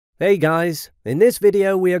Hey guys, in this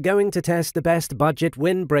video we are going to test the best budget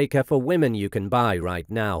windbreaker for women you can buy right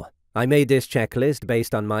now. I made this checklist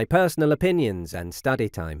based on my personal opinions and study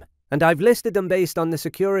time, and I've listed them based on the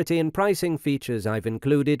security and pricing features I've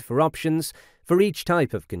included for options for each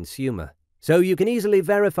type of consumer. So you can easily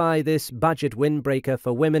verify this budget windbreaker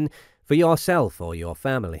for women for yourself or your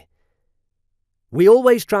family. We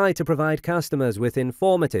always try to provide customers with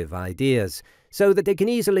informative ideas so that they can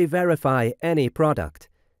easily verify any product.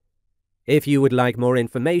 If you would like more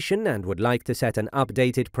information and would like to set an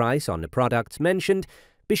updated price on the products mentioned,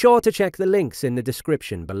 be sure to check the links in the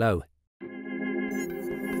description below.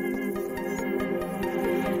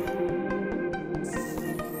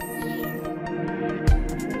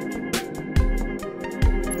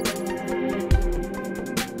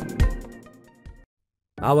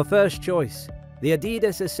 Our first choice, the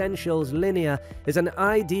Adidas Essentials Linear, is an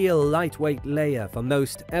ideal lightweight layer for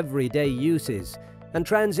most everyday uses and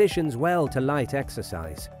transitions well to light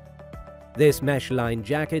exercise. This mesh-lined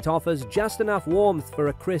jacket offers just enough warmth for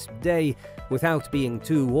a crisp day without being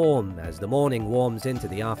too warm as the morning warms into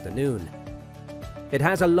the afternoon. It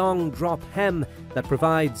has a long drop hem that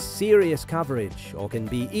provides serious coverage or can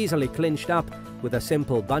be easily clinched up with a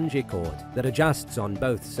simple bungee cord that adjusts on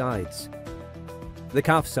both sides. The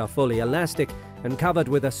cuffs are fully elastic and covered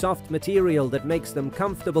with a soft material that makes them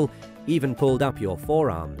comfortable, even pulled up your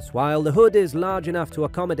forearms, while the hood is large enough to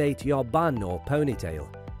accommodate your bun or ponytail.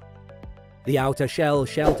 The outer shell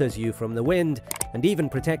shelters you from the wind and even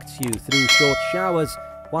protects you through short showers,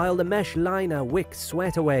 while the mesh liner wicks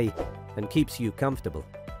sweat away and keeps you comfortable.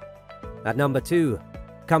 At number 2,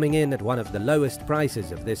 coming in at one of the lowest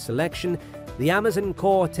prices of this selection, the Amazon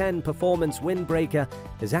Core 10 Performance Windbreaker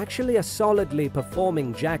is actually a solidly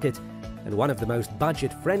performing jacket and one of the most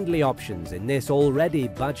budget-friendly options in this already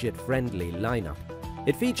budget-friendly lineup.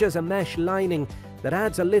 It features a mesh lining that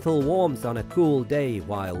adds a little warmth on a cool day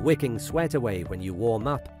while wicking sweat away when you warm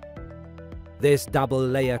up. This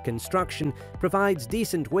double-layer construction provides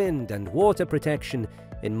decent wind and water protection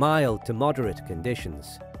in mild to moderate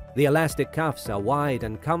conditions. The elastic cuffs are wide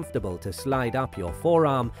and comfortable to slide up your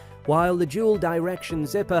forearm, while the dual-direction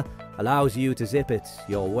zipper allows you to zip it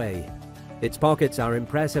your way. Its pockets are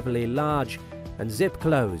impressively large and zip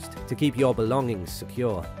closed to keep your belongings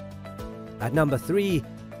secure. At number 3,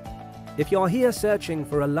 if you're here searching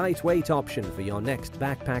for a lightweight option for your next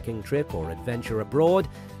backpacking trip or adventure abroad,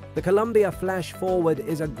 the Columbia Flash Forward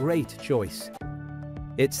is a great choice.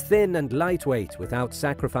 It's thin and lightweight without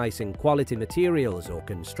sacrificing quality materials or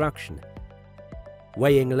construction.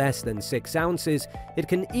 Weighing less than 6 ounces, it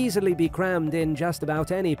can easily be crammed in just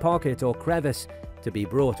about any pocket or crevice to be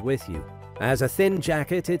brought with you. As a thin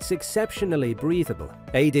jacket, it's exceptionally breathable,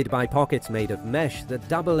 aided by pockets made of mesh that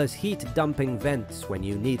double as heat-dumping vents when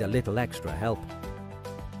you need a little extra help.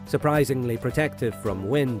 Surprisingly protective from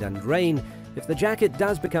wind and rain, if the jacket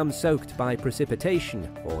does become soaked by precipitation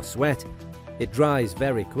or sweat, it dries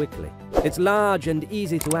very quickly. It's large and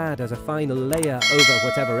easy to add as a final layer over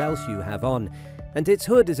whatever else you have on, and its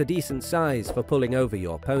hood is a decent size for pulling over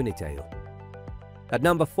your ponytail. At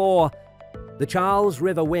number 4, the Charles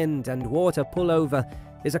River Wind and Water Pullover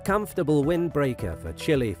is a comfortable windbreaker for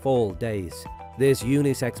chilly fall days. This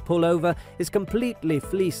unisex pullover is completely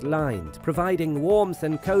fleece-lined, providing warmth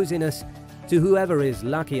and coziness to whoever is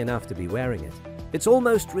lucky enough to be wearing it. It's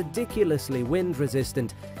almost ridiculously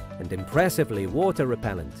wind-resistant and impressively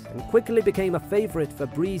water-repellent, and quickly became a favorite for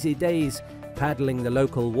breezy days paddling the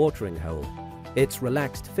local watering hole. Its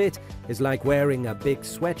relaxed fit is like wearing a big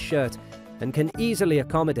sweatshirt and can easily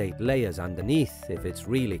accommodate layers underneath if it's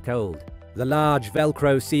really cold. The large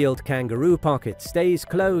Velcro-sealed kangaroo pocket stays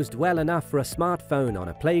closed well enough for a smartphone on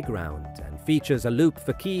a playground and features a loop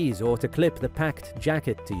for keys or to clip the packed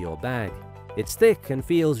jacket to your bag. It's thick and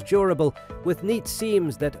feels durable, with neat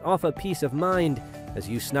seams that offer peace of mind as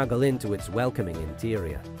you snuggle into its welcoming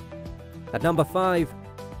interior. At number 5,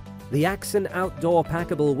 the Axon Outdoor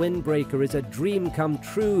Packable Windbreaker is a dream come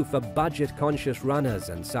true for budget-conscious runners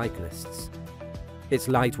and cyclists. It's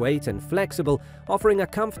lightweight and flexible, offering a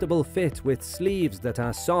comfortable fit with sleeves that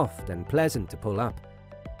are soft and pleasant to pull up.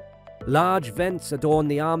 Large vents adorn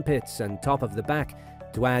the armpits and top of the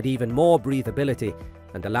back to add even more breathability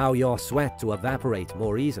and allow your sweat to evaporate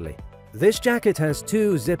more easily. This jacket has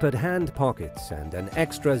 2 zippered hand pockets and an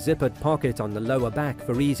extra zippered pocket on the lower back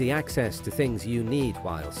for easy access to things you need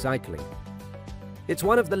while cycling. It's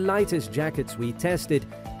one of the lightest jackets we tested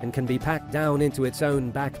and can be packed down into its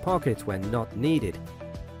own back pocket when not needed.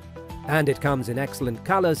 And it comes in excellent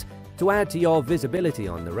colors to add to your visibility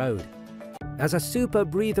on the road. As a super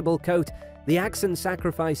breathable coat, the Axon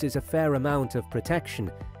sacrifices a fair amount of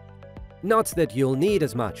protection, Not that you'll need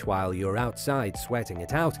as much while you're outside sweating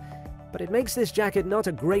it out, but it makes this jacket not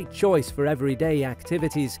a great choice for everyday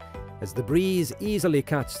activities, as the breeze easily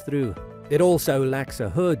cuts through. It also lacks a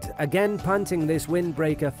hood, again punting this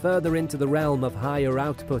windbreaker further into the realm of higher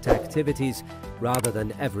output activities rather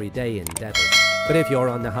than everyday endeavours. But if you're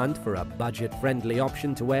on the hunt for a budget-friendly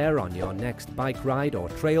option to wear on your next bike ride or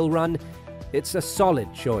trail run, it's a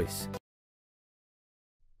solid choice.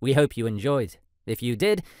 We hope you enjoyed. If you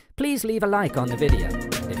did, please leave a like on the video.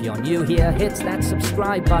 If you're new here, hit that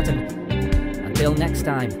subscribe button. Until next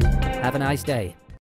time, have a nice day.